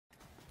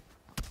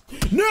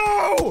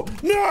No!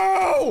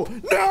 No!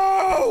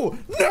 No!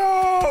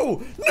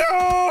 No!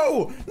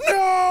 No!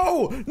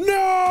 No!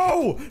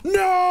 No!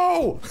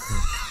 No!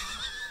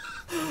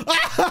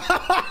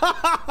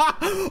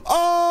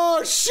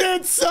 Oh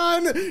shit,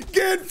 son!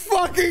 Get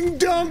fucking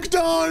dunked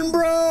on,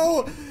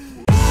 bro!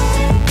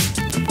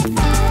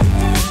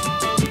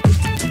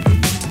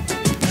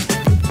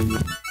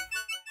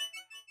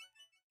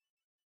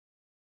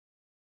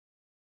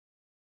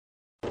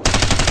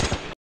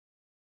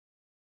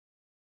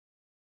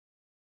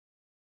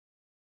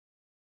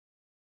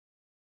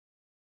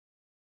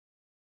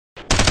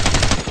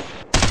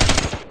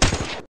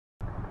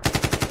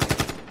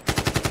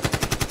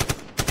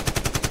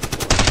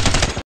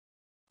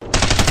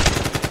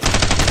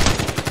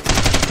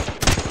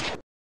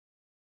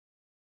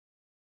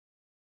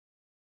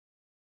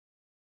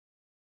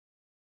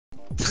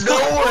 No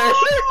way!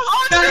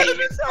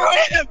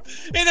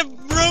 In the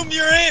room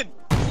you're in!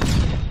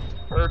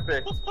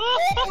 Perfect.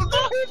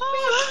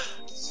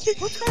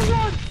 What's going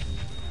on?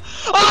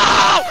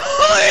 Oh!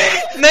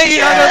 Maggie,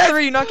 knocked out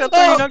three, knocked out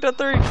three, knocked out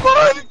three.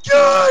 Oh my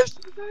gosh!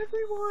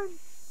 Everyone!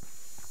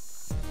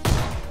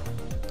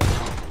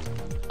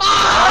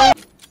 Ah!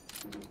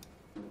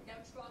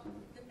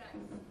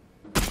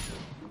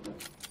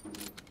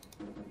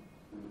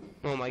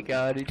 Oh my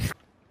god, he just...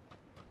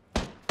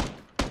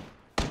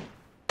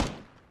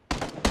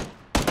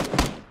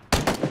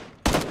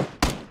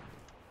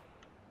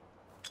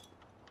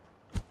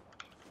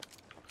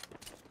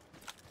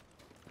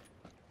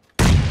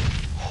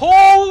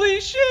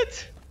 Holy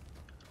shit!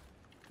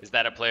 Is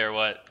that a play or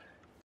what?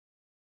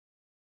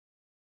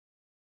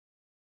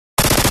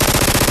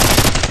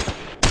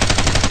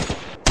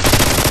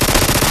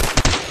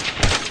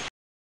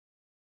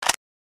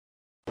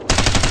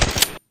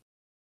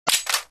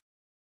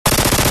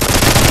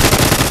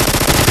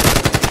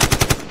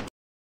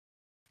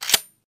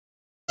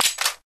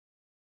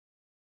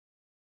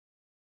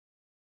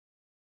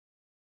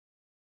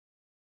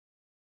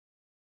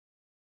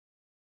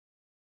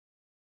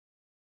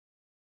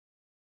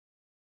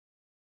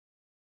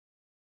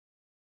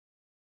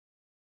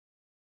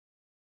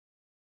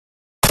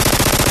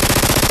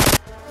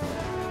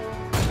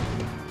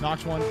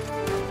 Knocked one.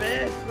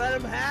 Fish, let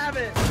him have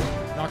it.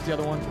 Knocked the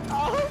other one.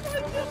 Oh my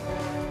god.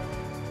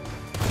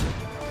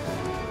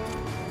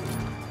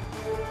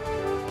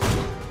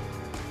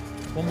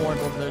 One more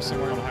over there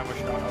somewhere. I don't have much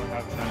shot. I don't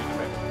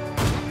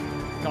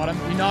have Got him.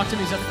 He knocked him.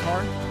 He's at the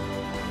car.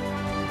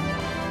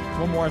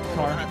 One more at the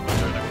car.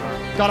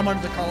 Got him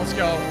under the car. Let's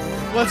go.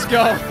 Let's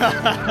go.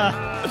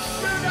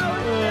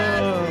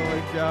 Oh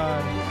my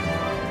god.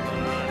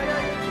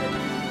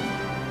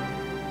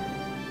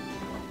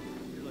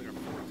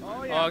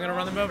 Oh, I'm gonna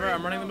run them over.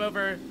 I'm running them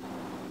over.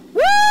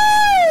 Woo!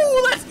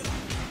 Let's go.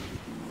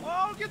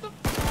 Oh, get the.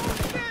 Oh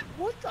shit.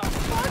 What the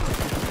fuck?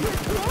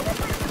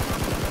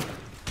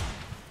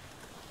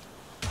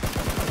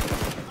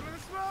 I'm in the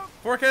smoke.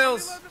 4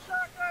 kills. Reload the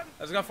shotgun.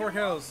 I just got 4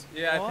 kills.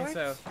 Yeah, I think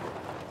so.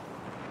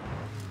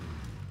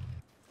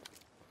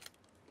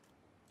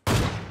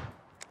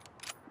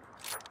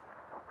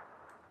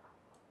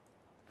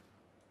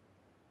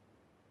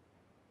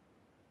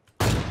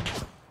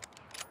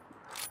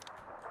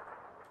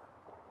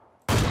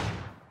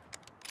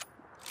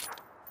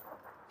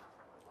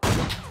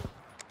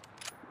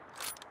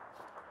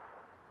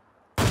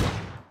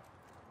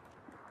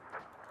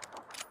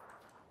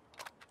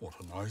 What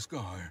a nice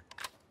guy.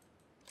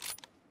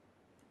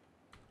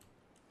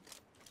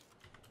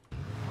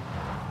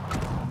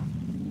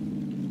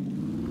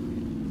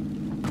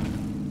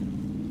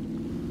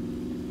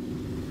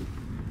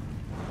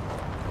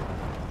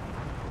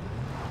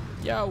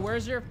 Yo,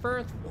 where's your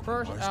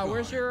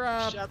where's your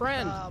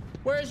friend?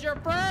 Where's your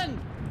friend?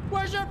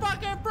 Where's your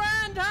fucking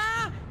friend,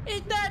 huh?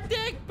 Eat that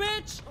dick,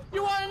 bitch!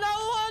 You want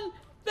another one?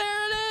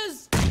 There it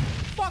is!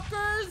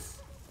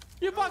 Fuckers!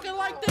 You fucking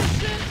like this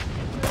shit?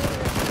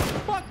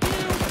 Fuck you!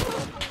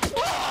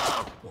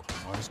 What a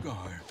nice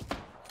guy.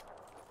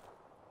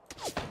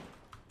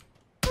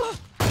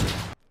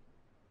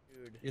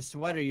 Dude. Is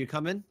Sweater, you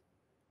coming?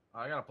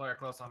 I got a player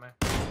close on me.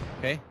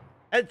 Okay.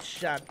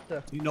 Headshot.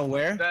 You know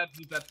where?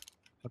 He's dead.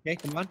 Okay,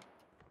 come on.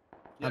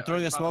 Yeah, I'm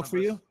throwing a smoke for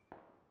you.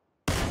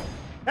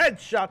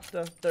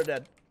 Headshot. They're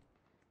dead.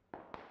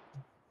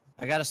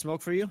 I got a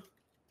smoke for you.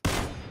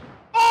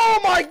 Oh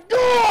my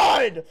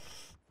god!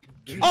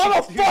 I'm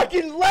a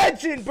fucking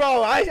legend,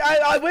 bro.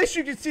 I wish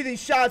you could see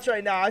these shots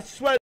right now. I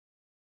swear.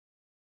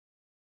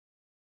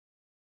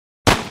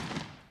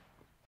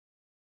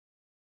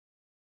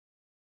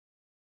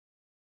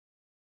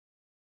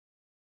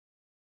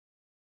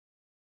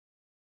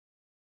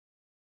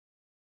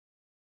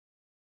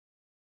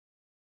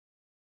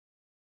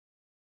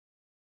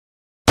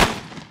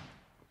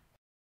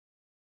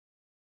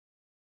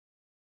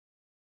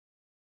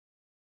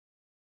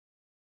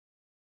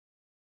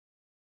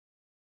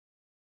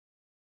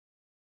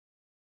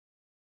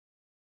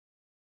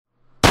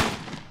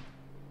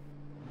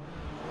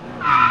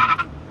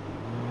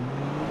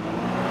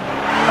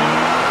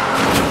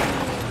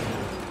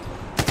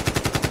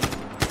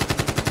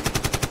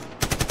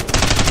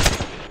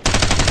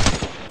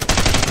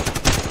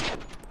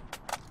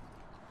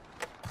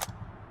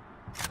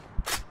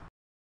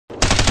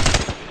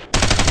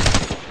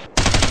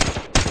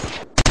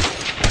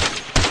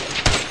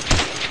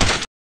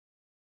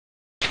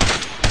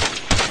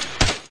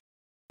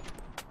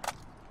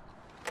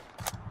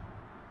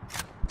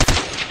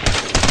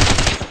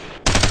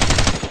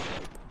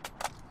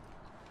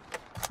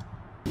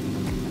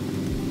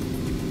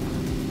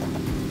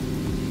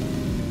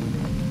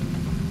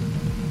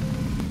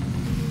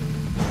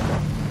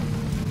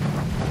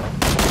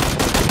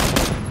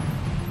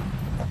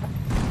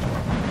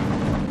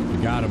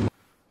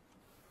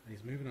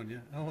 moving on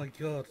you. Oh my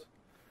god.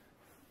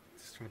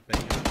 Just trying to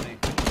bait you at me.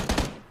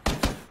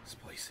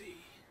 Spicy.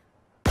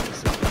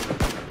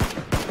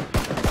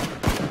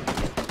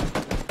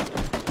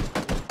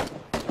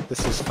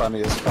 This is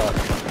funny as fuck.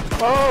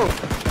 Oh!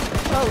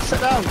 Oh,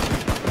 sit down!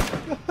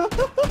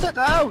 Sit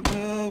down!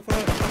 Oh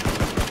fuck.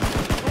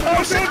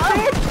 Oh, sit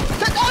down!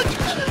 Sit down!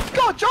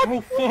 Go on, John!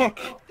 Oh fuck!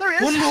 There he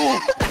is! One more!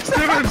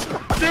 Do him!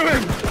 Do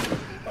him!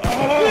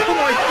 Oh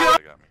my god!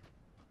 They got me.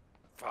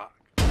 Fuck.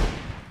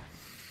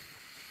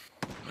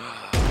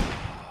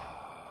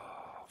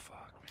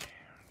 Fuck me.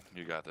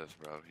 You got this,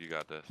 bro. You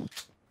got this.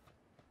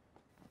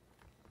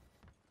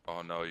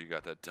 Oh no, you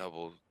got that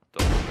double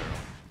barrel.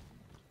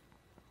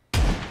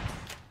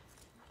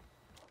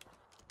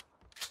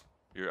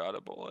 You're out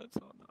of bullets.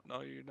 Oh,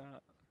 no, you're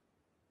not.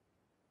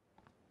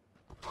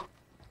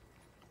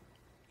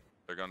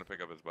 They're going to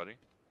pick up his buddy.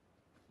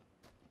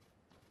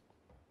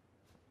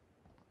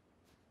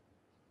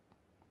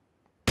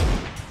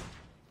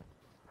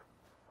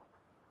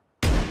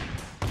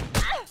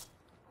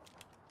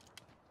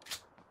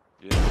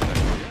 Yeah.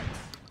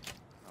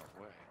 No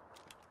way.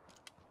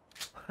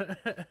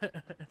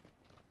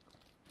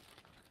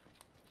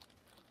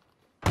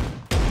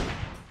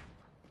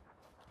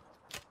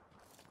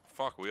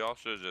 Fuck, we all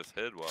should have just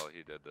hid while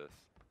he did this.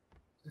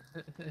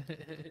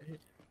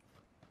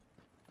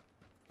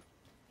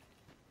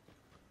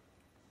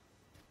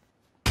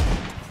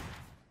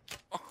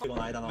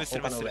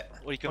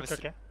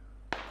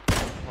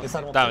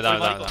ダメダメダメ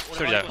だ。一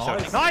人だよ。もう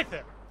一人だ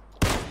よ。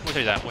もう一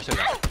人だよ。もう一人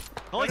だよ。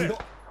もう一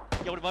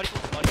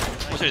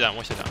人だよ。も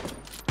う一人だ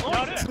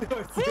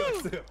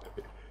よ。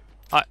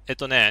あ、SW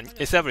と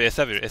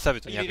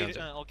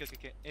240。オッケー。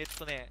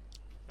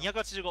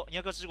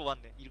285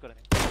番でいるから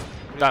ね。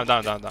ダメ。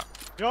や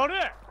る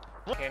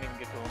Can't even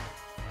get to him.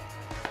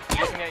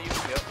 Looking at you,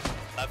 yep.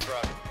 That's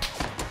right.